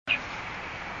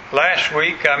Last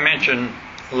week I mentioned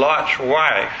Lot's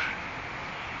wife.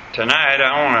 Tonight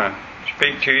I want to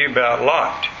speak to you about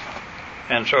Lot.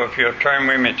 And so if you'll turn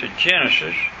with me to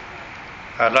Genesis,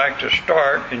 I'd like to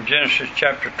start in Genesis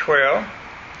chapter 12,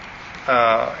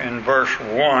 in verse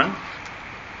 1,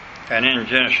 and in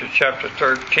Genesis chapter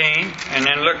 13, and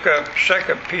then look up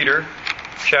 2 Peter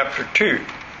chapter 2.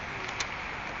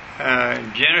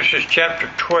 Genesis chapter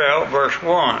 12, verse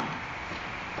 1.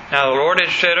 Now the Lord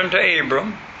had said unto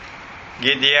Abram,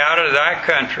 Get thee out of thy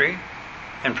country,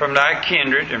 and from thy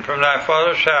kindred, and from thy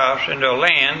father's house, into a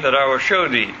land that I will show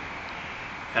thee.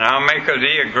 And I'll make of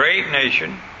thee a great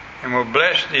nation, and will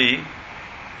bless thee,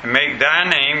 and make thy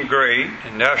name great,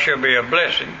 and thou shalt be a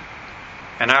blessing.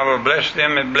 And I will bless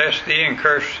them that bless thee, and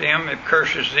curse them that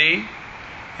curses thee,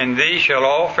 and thee shall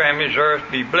all families of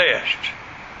earth be blessed.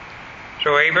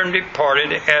 So Abram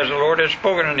departed as the Lord had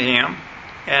spoken unto him,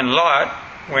 and Lot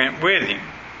went with him.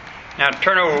 Now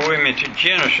turn over with me to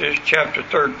Genesis chapter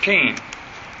 13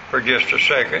 for just a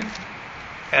second.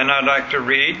 And I'd like to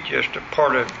read just a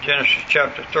part of Genesis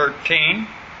chapter 13.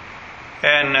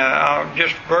 And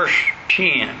just verse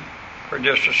 10 for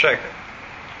just a second.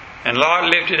 And Lot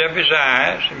lifted up his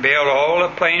eyes and beheld all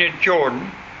the plain of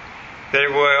Jordan, that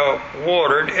it well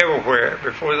watered everywhere,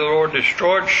 before the Lord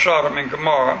destroyed Sodom and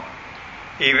Gomorrah,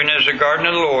 even as the garden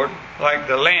of the Lord, like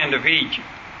the land of Egypt.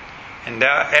 And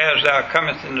as thou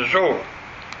comest into Zoar.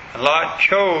 And Lot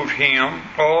chose him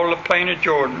all the plain of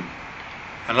Jordan,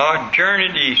 and Lot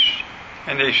journeyed east,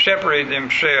 and they separated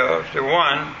themselves the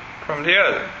one from the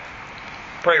other.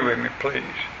 Pray with me, please.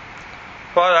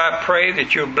 Father, I pray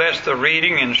that you'll bless the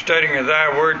reading and studying of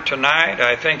thy word tonight.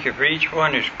 I thank you for each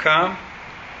one who's come.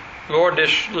 Lord,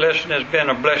 this lesson has been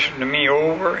a blessing to me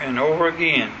over and over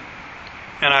again.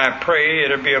 And I pray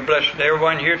it'll be a blessing to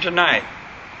everyone here tonight.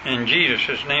 In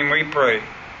Jesus' name we pray.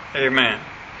 Amen.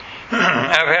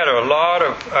 I've read a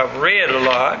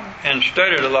lot and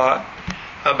studied a lot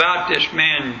about this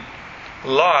man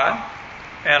Lot,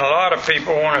 and a lot of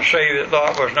people want to say that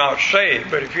Lot was not saved.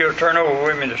 But if you'll turn over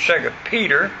with me to 2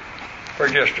 Peter for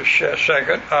just a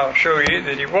second, I'll show you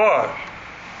that he was.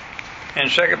 In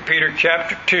 2 Peter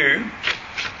chapter 2,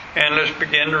 and let's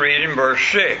begin to read in verse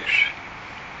 6.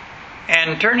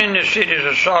 And turning the cities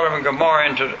of Sodom and Gomorrah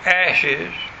into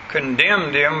ashes,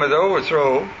 condemned them with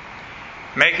overthrow,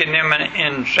 making them an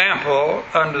ensample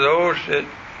unto those that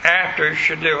after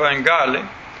should live ungodly,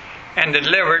 and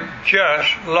delivered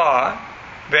just Lot,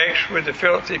 vexed with the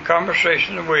filthy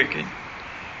conversation of the wicked,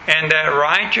 and that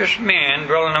righteous man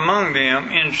dwelling among them,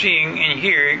 in seeing and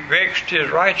hearing, vexed his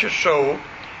righteous soul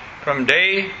from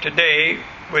day to day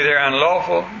with their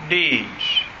unlawful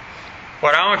deeds.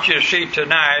 What I want you to see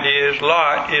tonight is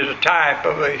Lot is a type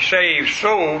of a saved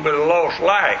soul but a lost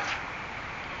life.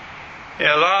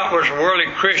 Lot was a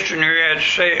worldly Christian who had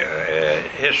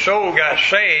his soul got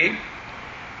saved,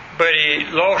 but he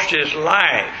lost his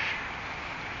life.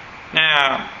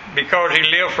 Now, because he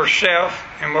lived for self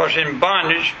and was in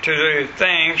bondage to the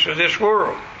things of this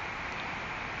world.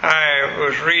 I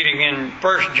was reading in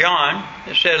 1 John,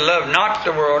 it said, Love not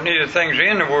the world, neither things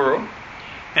in the world.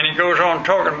 And he goes on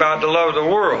talking about the love of the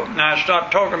world. Now, it's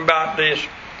not talking about this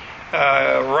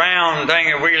round thing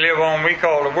that we live on, we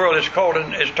call the world. It's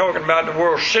talking about the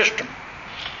world system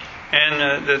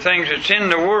and the things that's in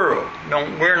the world.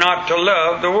 We're not to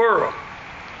love the world.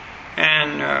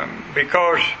 And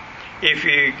because if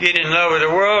you get in love with the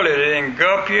world, it'll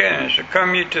engulf you and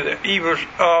succumb you to the evils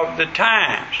of the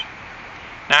times.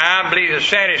 Now, I believe the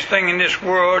saddest thing in this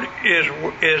world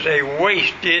is a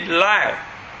wasted life.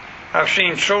 I've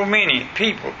seen so many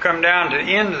people come down to the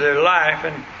end of their life,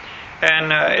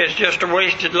 and it's just a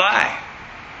wasted life.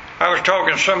 I was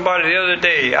talking to somebody the other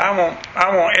day. I want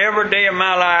every day of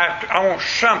my life, I want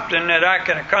something that I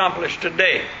can accomplish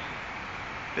today.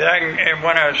 That and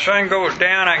when the sun goes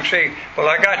down, I can say, well,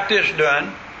 I got this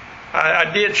done. I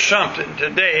did something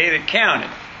today that counted.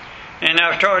 And I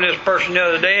was talking to this person the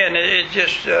other day, and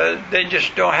they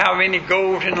just don't have any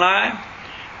goals in life.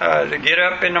 To get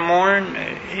up in the morning,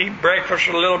 eat breakfast,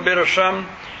 a little bit of something,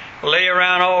 lay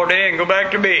around all day, and go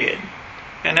back to bed.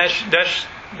 And that's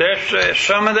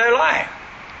some of their life.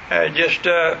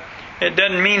 It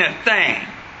doesn't mean a thing.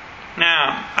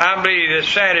 Now, I believe the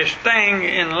saddest thing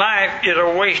in life is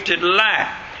a wasted life.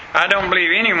 I don't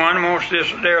believe anyone wants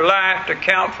their life to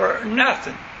count for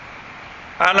nothing.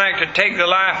 I'd like to take the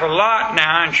life of Lot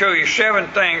now and show you 7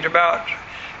 things about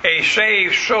a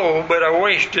saved soul but a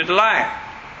wasted life.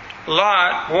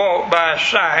 Lot walked by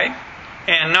sight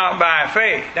and not by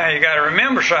faith. Now you got to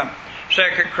remember something. 2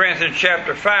 Corinthians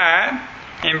chapter 5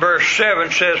 in verse 7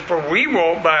 says, For we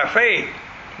walk by faith,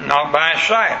 not by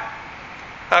sight.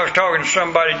 I was talking to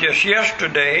somebody just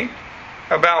yesterday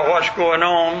about what's going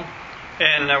on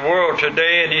in the world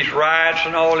today and these riots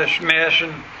and all this mess.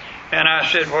 And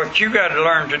I said, what you got to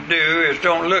learn to do is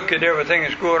don't look at everything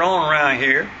that's going on around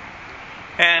here.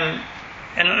 And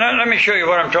let me show you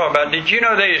what I'm talking about. Did you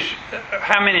know there's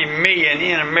how many million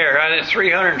in America? There's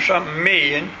 300-something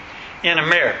million in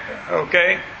America,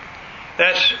 okay?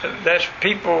 That's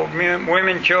people, men,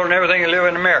 women, children, everything that live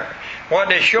in America. What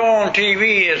they show on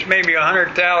TV is maybe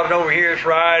 100,000 over here is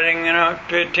rioting,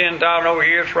 10,000 over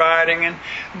here is rioting, and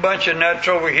a bunch of nuts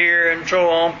over here, and so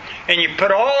on. And you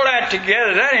put all that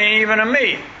together, that ain't even a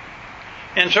million.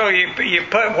 And so you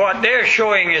put what they're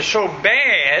showing is so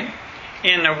bad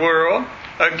in the world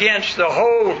against the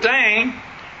whole thing,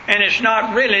 and it's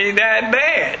not really that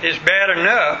bad. It's bad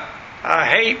enough. I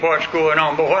hate what's going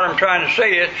on, but what I'm trying to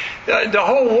say is the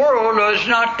whole world is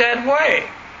not that way.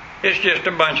 It's just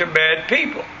a bunch of bad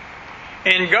people.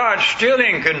 And God's still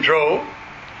in control,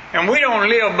 and we don't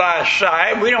live by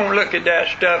sight. We don't look at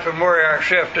that stuff and worry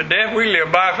ourselves to death. We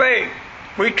live by faith.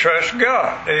 We trust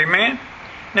God. Amen?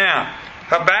 Now,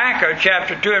 Habakkuk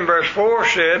chapter 2 and verse 4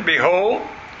 said, behold,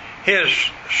 his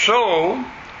soul,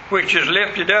 which is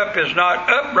lifted up, is not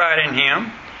upright in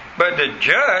him, but the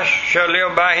just shall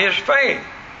live by his faith.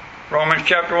 Romans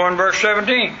chapter 1 verse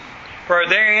 17. For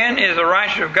therein is the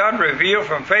righteousness of God revealed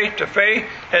from faith to faith,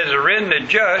 as is written, the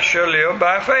just shall live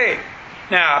by faith.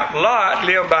 Now, Lot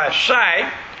lived by sight,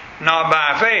 not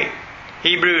by faith.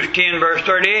 Hebrews 10 verse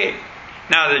 38.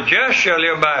 Now the just shall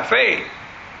live by faith,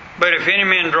 but if any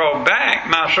man draw back,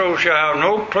 my soul shall have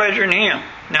no pleasure in him.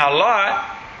 Now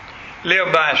Lot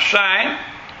lived by sight.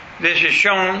 This is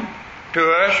shown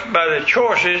to us by the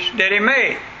choices that he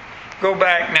made. Go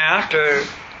back now to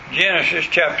Genesis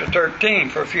chapter 13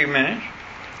 for a few minutes,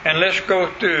 and let's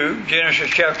go through Genesis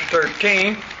chapter 13,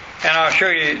 and I'll show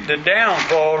you the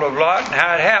downfall of Lot and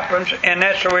how it happens. And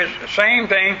that's the way the same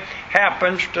thing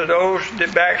happens to those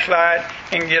that backslide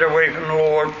and get away from the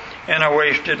Lord in a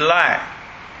wasted life.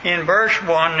 In verse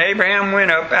 1, Abraham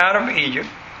went up out of Egypt,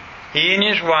 he and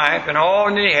his wife and all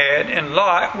that he had, and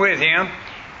Lot with him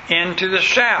into the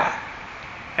south.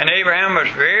 And Abraham was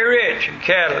very rich in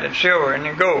cattle and silver and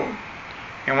in gold,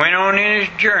 and went on in his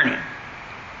journey,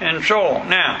 and so on.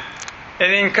 Now,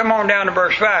 and then come on down to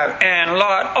verse 5. And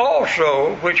Lot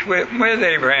also, which with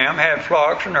Abraham, had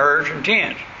flocks and herds and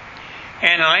tents.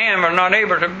 And the land was not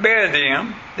able to bear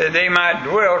them, that they might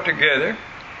dwell together,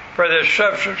 for their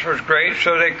substance was great,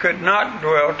 so they could not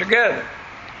dwell together.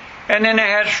 And then they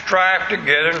had strife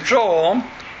together, and so on.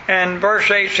 And verse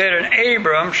 8 said, and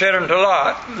Abram said unto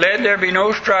Lot, let there be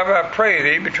no strife, I pray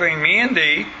thee, between me and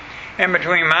thee, and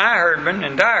between my herdmen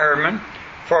and thy herdmen,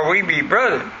 for we be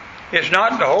brethren. Is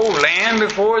not the whole land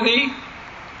before thee?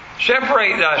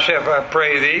 Separate thyself, I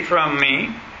pray thee, from me.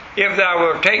 If thou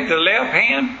wilt take the left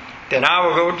hand, then I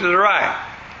will go to the right.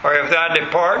 Or if thou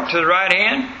depart to the right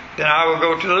hand, then I will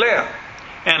go to the left.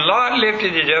 And Lot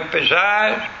lifted it up his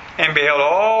eyes, and beheld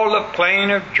all the plain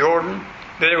of Jordan,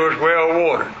 that it was well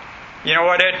watered. You know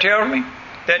what that tells me?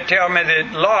 That tells me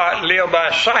that Lot lived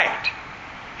by sight.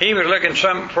 He was looking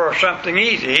for something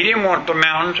easy. He didn't want the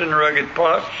mountains and the rugged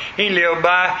parts. He lived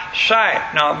by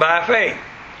sight, not by faith.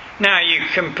 Now you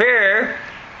compare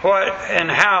what and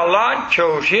how Lot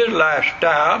chose his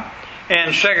lifestyle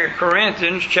in 2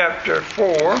 Corinthians chapter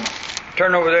 4.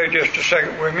 Turn over there just a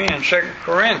second with me in 2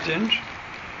 Corinthians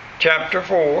chapter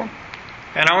 4.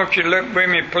 And I want you to look with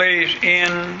me, please,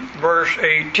 in verse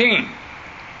 18.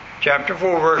 Chapter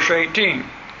 4, verse 18.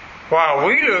 While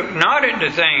we look not at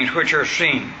the things which are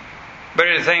seen, but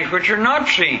at the things which are not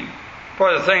seen.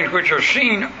 For the things which are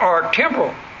seen are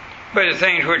temporal, but the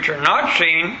things which are not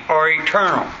seen are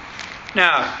eternal.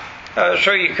 Now,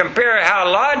 so you compare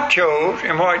how Lot chose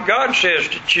and what God says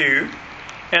to choose,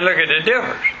 and look at the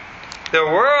difference. The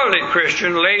worldly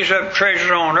Christian lays up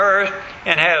treasures on earth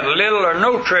and has little or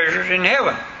no treasures in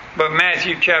heaven. But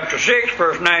Matthew chapter 6,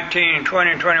 verse 19,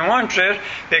 20, and 21 says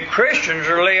that Christians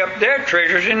are lay up their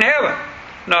treasures in heaven,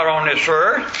 not on this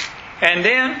earth. And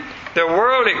then the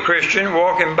worldly Christian,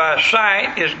 walking by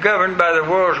sight, is governed by the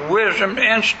world's wisdom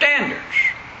and standards.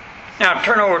 Now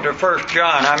turn over to 1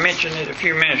 John. I mentioned it a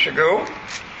few minutes ago,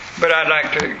 but I'd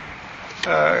like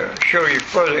to show you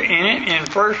further in it. In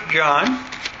 1 John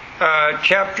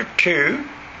chapter 2,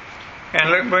 and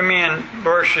look with me in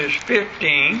verses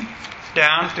 15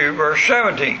 down through verse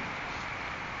 17.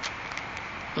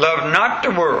 Love not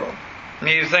the world,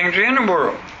 neither things in the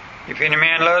world. If any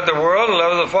man love the world, the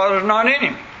love of the Father is not in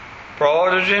him. For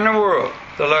all that is in the world,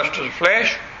 the lust of the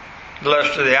flesh, the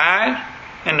lust of the eyes,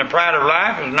 and the pride of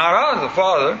life is not of the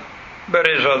Father, but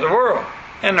is of the world.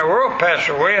 And the world passeth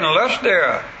away, and the lust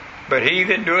thereof. but he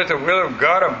that doeth the will of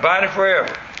God abideth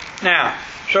forever. Now,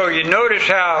 so you notice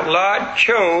how Lot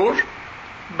chose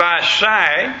by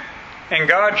sight, and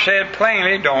God said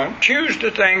plainly, don't choose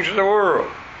the things of the world.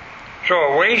 So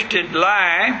a wasted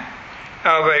lie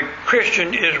of a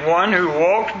Christian is one who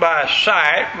walks by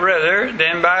sight rather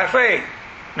than by faith.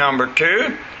 Number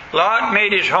 2, Lot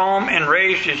made his home and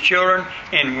raised his children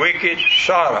in wicked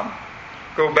Sodom.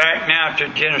 Go back now to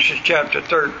Genesis chapter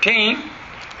 13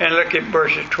 and look at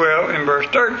verses 12 and verse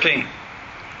 13.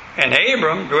 And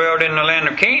Abram dwelled in the land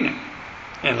of Canaan,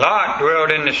 and Lot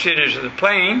dwelled in the cities of the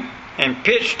plain, and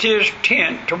pitched his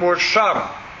tent towards Sodom.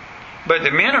 But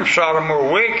the men of Sodom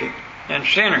were wicked and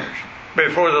sinners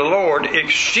before the Lord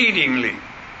exceedingly.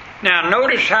 Now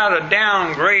notice how the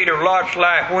downgrade of Lot's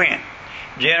life went.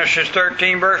 Genesis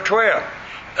 13 verse 12.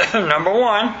 Number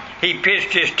 1, he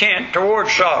pitched his tent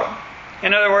towards Sodom.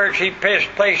 In other words, he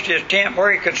placed his tent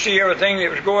where he could see everything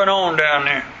that was going on down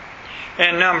there.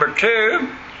 And number 2,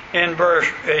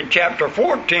 in chapter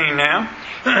 14 now,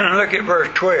 look at verse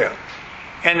 12.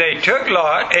 And they took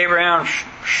Lot, Abraham's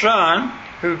son,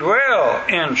 who dwelled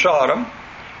in Sodom,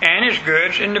 and his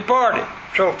goods, and departed.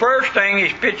 So first thing,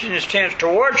 he's pitching his tents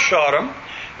towards Sodom.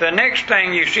 The next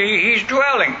thing you see, he's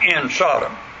dwelling in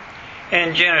Sodom.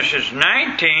 And Genesis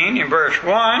 19, in verse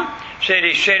 1, said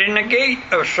he sat in the gate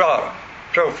of Sodom.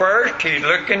 So first, he's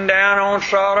looking down on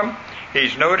Sodom.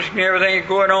 He's noticing everything that's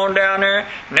going on down there.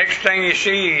 Next thing you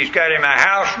see, he's got him a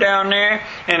house down there.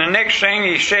 And the next thing,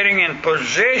 he's sitting in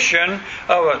position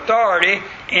of authority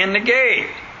in the gate.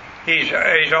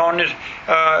 He's on his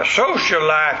social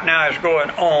life now is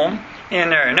going on in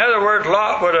there. In other words,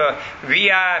 Lot was a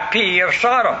VIP of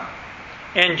Sodom.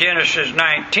 In Genesis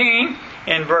 19,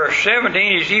 in verse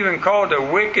 17, he's even called the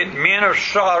wicked men of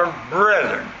Sodom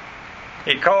brethren.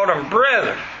 He called them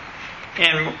brethren.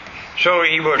 And so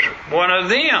he was one of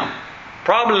them.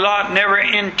 Probably Lot never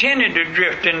intended to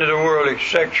drift into the worldly,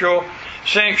 sexual,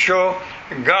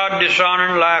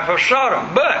 God-dishonoring life of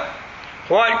Sodom. But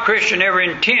what Christian ever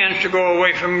intends to go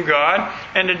away from God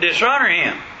and to dishonor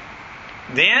Him?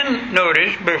 Then,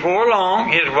 notice, before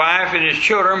long, his wife and his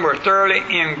children were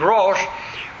thoroughly engrossed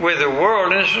with the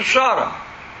worldliness of Sodom.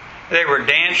 They were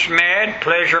dance mad,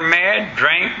 pleasure mad,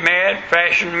 drink mad,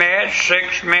 fashion mad,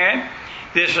 sex mad.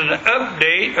 This is an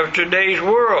update of today's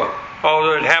world,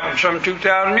 although it happened some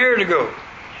 2,000 years ago.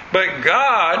 But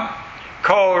God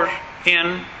calls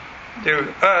in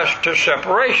us to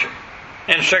separation.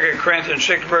 In 2 Corinthians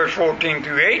 6, verse 14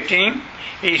 through 18,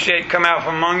 he said, "Come out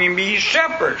from among you and be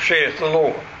separate, saith the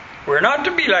Lord." We're not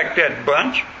to be like that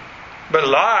bunch. But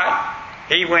Lot,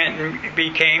 he went and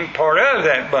became part of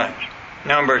that bunch.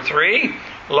 Number 3,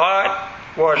 Lot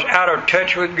was out of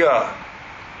touch with God.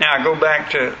 Now go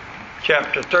back to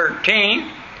chapter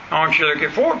 13. I want you to look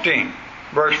at 14,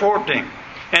 verse 14.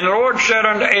 And the Lord said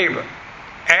unto Abram,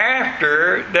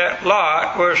 after that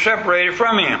Lot was separated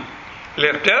from him,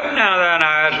 "Lift up now thine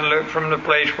eyes and look from the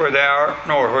place where thou art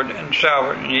northward and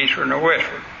southward and eastward and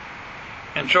westward."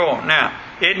 And so on. Now,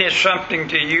 isn't it something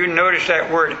to you? Notice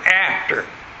that word after.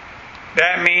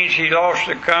 That means he lost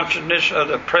the consciousness of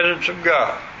the presence of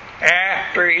God.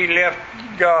 After he left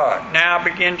God, now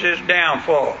begins his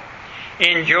downfall.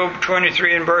 In Job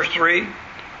 23 and verse 3,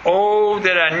 "Oh,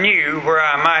 that I knew where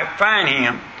I might find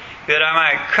him, that I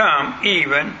might come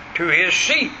even to his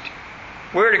seat."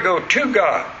 We're to go to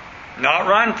God, not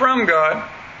run from God.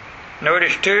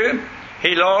 Notice too,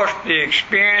 he lost the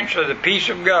experience of the peace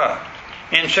of God.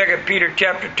 In 2 Peter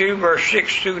chapter 2, verse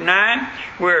 6 through 9,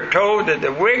 we are told that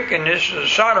the wickedness of the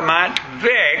Sodomites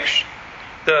vexed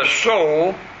the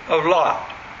soul of Lot.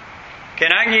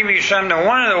 Can I give you something?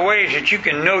 One of the ways that you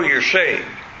can know you're saved,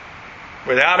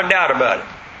 without a doubt about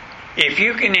it, if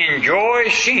you can enjoy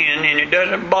sin and it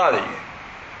doesn't bother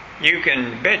you, you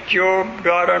can bet your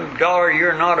God on a dollar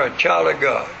you're not a child of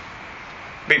God.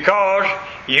 Because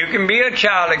you can be a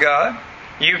child of God,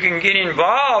 you can get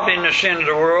involved in the sin of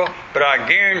the world, but I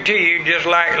guarantee you, just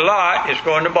like Lot, it's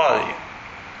going to bother you.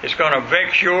 It's going to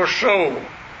vex your soul.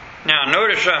 Now,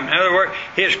 notice something. In other words,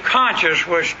 his conscience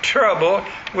was troubled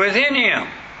within him.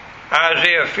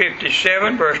 Isaiah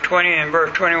 57, verse 20 and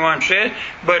verse 21 says,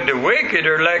 "But the wicked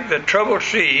are like the troubled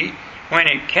sea when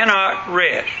it cannot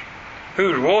rest,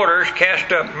 whose waters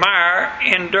cast up mire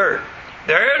and dirt.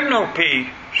 There is no peace,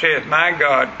 saith my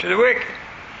God, to the wicked."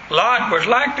 Lot was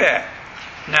like that.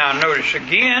 Now notice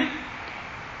again,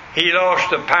 he lost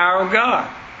the power of God.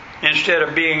 Instead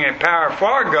of being a power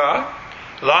for God,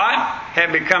 Lot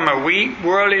had become a weak,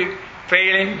 worldly,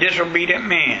 failing, disobedient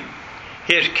man.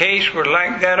 His case was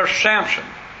like that of Samson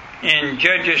in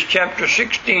Judges chapter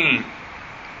 16.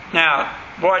 Now,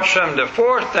 watch some. The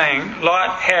fourth thing,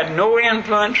 Lot had no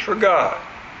influence for God.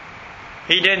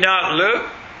 He did not look,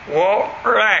 walk,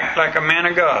 or act like a man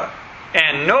of God.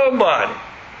 And nobody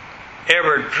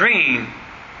ever dreamed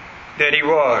that he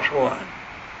was one.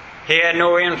 He had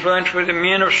no influence with the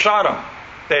men of Sodom.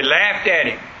 They laughed at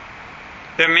him.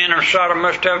 The men of Sodom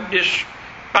must have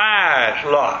despised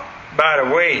Lot. By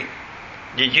the way,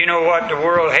 did you know what the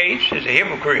world hates? Is a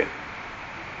hypocrite.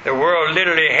 The world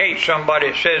literally hates somebody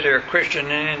that says they're a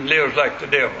Christian and then lives like the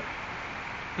devil.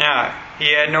 Now,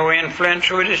 he had no influence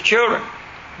with his children.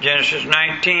 Genesis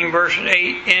 19, verses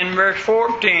 8 and verse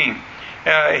 14.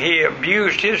 He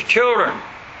abused his children.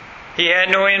 He had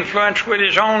no influence with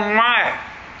his own wife.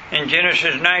 In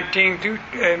Genesis 19 through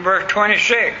verse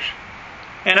 26.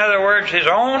 In other words, his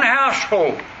own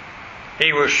household.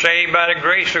 He was saved by the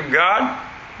grace of God,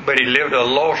 but he lived a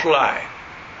lost life.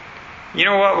 You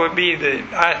know what would be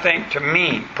I think to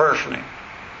me personally,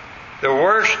 the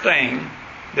worst thing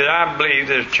that I believe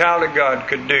that a child of God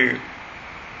could do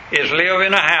is live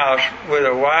in a house with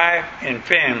a wife and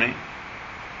family,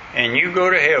 and you go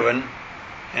to heaven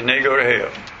and they go to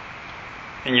hell.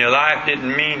 And your life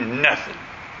didn't mean nothing.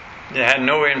 You had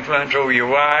no influence over your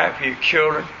wife, your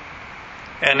children,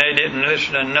 and they didn't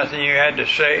listen to nothing you had to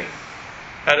say.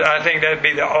 I think that'd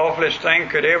be the awfulest thing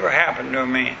could ever happen to a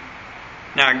man.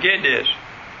 Now get this.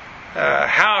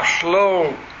 How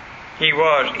slow he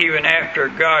was even after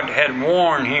God had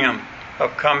warned him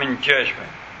of coming judgment.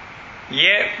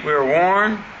 Yet we're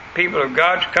warned, people of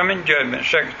God's coming judgment.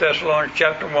 2 Thessalonians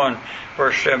chapter 1,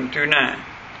 verse 7 through 9.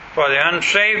 For the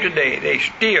unsaved today, they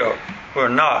still will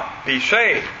not be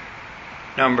saved.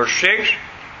 Number 6,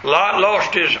 Lot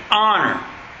lost his honor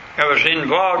and was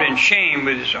involved in shame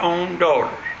with his own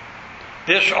daughters.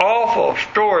 This awful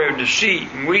story of deceit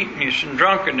and weakness and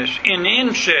drunkenness and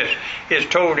incest is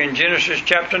told in Genesis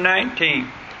chapter 19.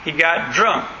 He got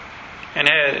drunk and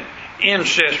had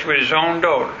incest with his own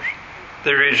daughters.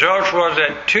 The result was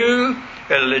that 2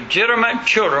 illegitimate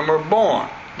children were born.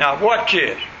 Now watch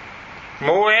this.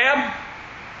 Moab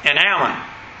and Ammon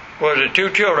was the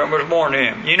 2 children that was born to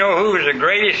him. You know who was the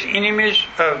greatest enemies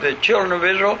of the children of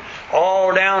Israel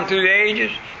all down through the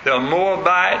ages? The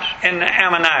Moabites and the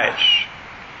Ammonites.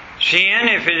 Sin,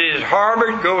 if it is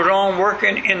harbored, goes on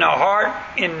working in the heart,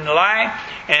 in life,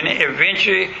 and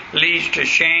eventually leads to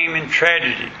shame and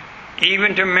tragedy,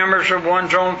 even to members of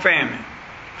one's own family.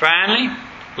 Finally,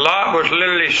 Lot was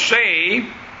literally saved,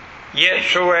 yet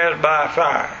so as by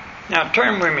fire. Now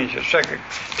turn with me to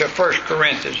 1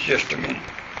 Corinthians just a minute.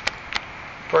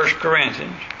 1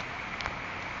 Corinthians.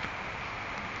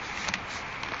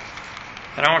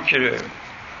 And I want you to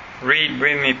read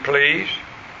with me, please,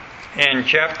 in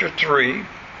chapter 3.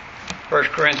 1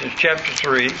 Corinthians chapter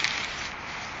 3.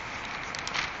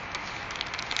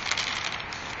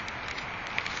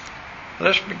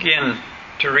 Let's begin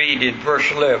to read in verse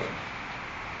 11.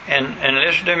 And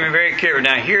listen to me very carefully.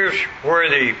 Now here's where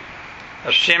the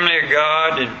Assembly of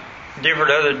God and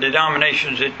different other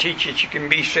denominations that teach that you can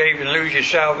be saved and lose your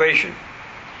salvation,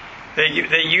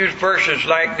 they use verses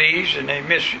like these and they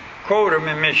misquote them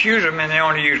and misuse them, and they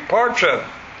only use parts of them.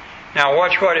 Now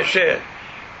watch what it says.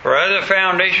 For other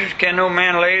foundations can no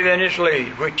man lay than is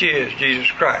laid, which is Jesus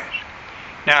Christ.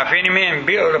 Now if any man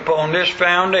build upon this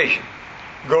foundation,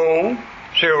 gold,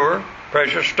 silver,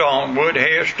 precious stone, wood,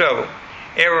 hay, stubble,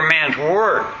 every man's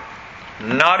work,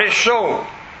 not his soul,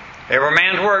 every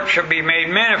man's work shall be made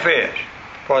manifest,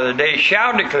 for the day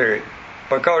shall declare it,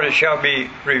 because it shall be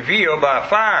revealed by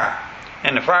fire.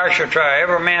 And the fire shall try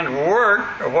every man's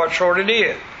work of what sort it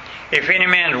is. If any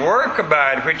man's work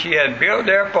abide which he hath built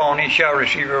thereupon, he shall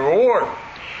receive a reward.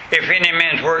 If any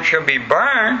man's work shall be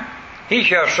burned, he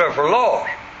shall suffer loss.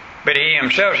 But he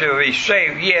himself shall be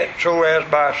saved, yet so as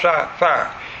by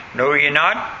fire. Know ye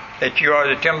not that you are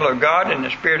the temple of God, and the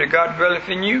Spirit of God dwelleth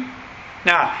in you?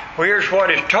 Now, here's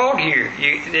what is taught here.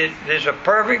 There's a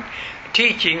perfect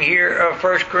teaching here of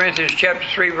 1 Corinthians chapter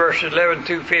 3, verses 11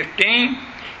 through 15.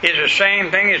 Is the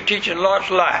same thing as teaching Lot's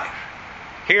life.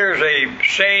 Here's a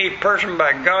saved person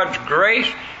by God's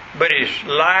grace, but his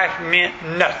life meant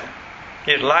nothing.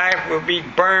 His life will be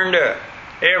burned up.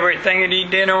 Everything that he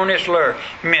did on this earth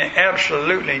meant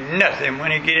absolutely nothing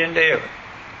when he get into heaven.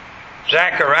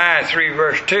 Zechariah 3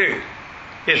 verse 2.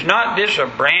 Is not this a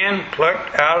brand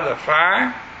plucked out of the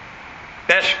fire?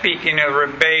 That's speaking of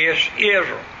rebellious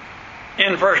Israel.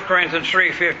 In 1 Corinthians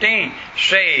 3:15,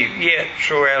 saved yet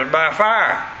so as by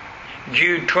fire.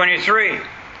 Jude 23.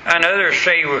 And others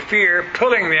say with fear,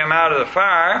 pulling them out of the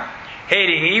fire,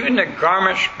 hating even the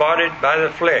garments spotted by the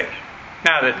flesh.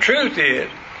 Now the truth is,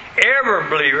 every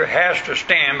believer has to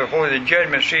stand before the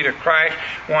judgment seat of Christ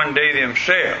one day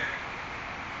themselves.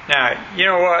 Now, you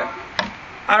know what?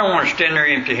 I don't want to stand there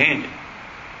empty-handed.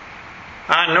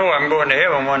 I know I'm going to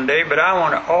heaven one day, but I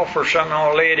want to offer something.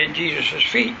 I'll lay it at Jesus'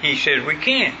 feet. He says we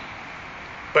can.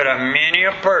 But many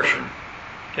a person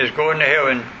is going to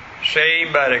heaven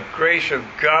saved by the grace of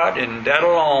God and that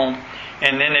alone,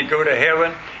 and then they go to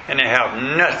heaven and they have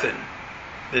nothing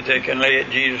that they can lay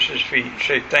at Jesus' feet and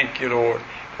say, thank you, Lord,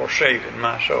 for saving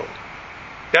my soul.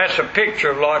 That's a picture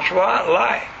of Lot's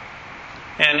life.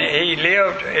 And he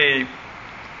lived a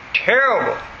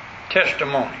terrible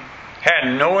testimony,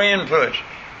 had no influence.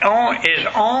 His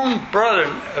own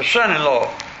brother,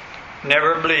 son-in-law,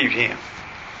 never believed him.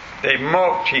 They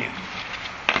mocked him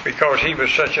because he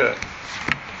was such a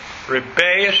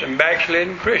rebellious and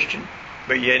backslidden Christian,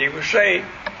 but yet he was saved,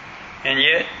 and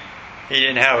yet he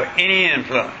didn't have any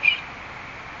influence.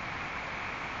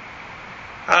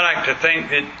 I like to think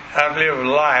that I've lived a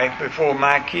life before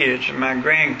my kids and my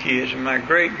grandkids and my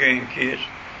great-grandkids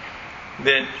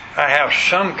that I have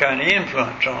some kind of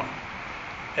influence on them,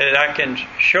 that I can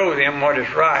show them what is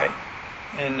right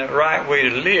and the right way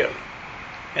to live.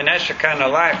 And that's the kind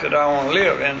of life that I want to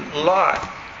live. And Lot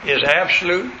is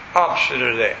absolute opposite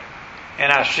of that.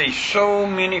 And I see so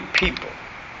many people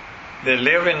that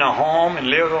live in the home and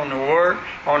live on the work,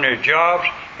 on their jobs,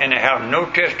 and they have no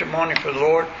testimony for the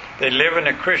Lord. They live in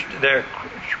they're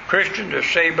Christians, they're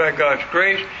saved by God's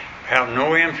grace, have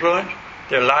no influence.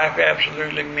 Their life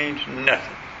absolutely means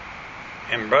nothing.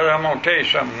 And brother, I'm going to tell you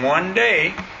something. One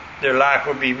day, their life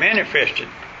will be manifested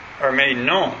or made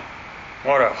known.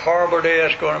 What a horrible day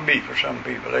that's going to be for some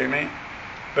people, amen?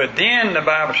 But then the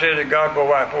Bible says that God will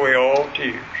wipe away all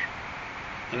tears.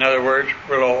 In other words,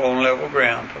 we're all on level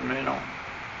ground from then on.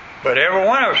 But every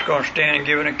one of us is going to stand and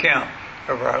give an account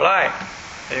of our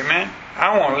life. Amen?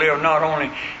 I want to live not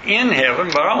only in heaven,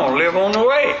 but I want to live on the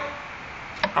way.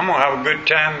 I'm going to have a good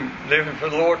time living for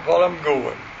the Lord while I'm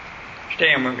going.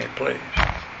 Stand with me, please.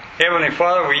 Heavenly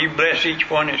Father, will you bless each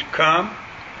one that's come?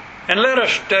 And let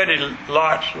us study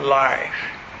Lot's life.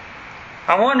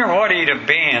 I wonder what he'd have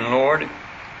been, Lord,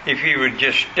 if he would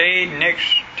just stayed next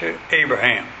to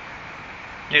Abraham.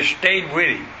 Just stayed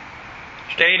with him.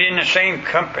 Stayed in the same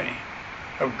company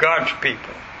of God's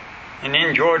people. And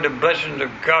enjoyed the blessings of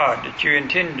God that you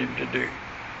intended him to do.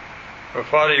 But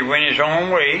Father, he went his own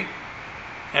way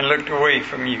and looked away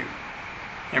from you.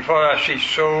 And Father, I see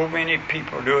so many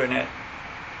people doing that,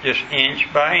 just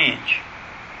inch by inch,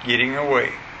 getting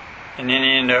away. And then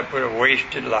end up with a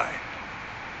wasted life.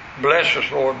 Bless us,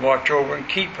 Lord, watch over and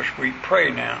keep us, we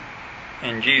pray now.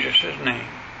 In Jesus' name,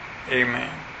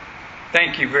 amen.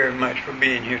 Thank you very much for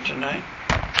being here tonight.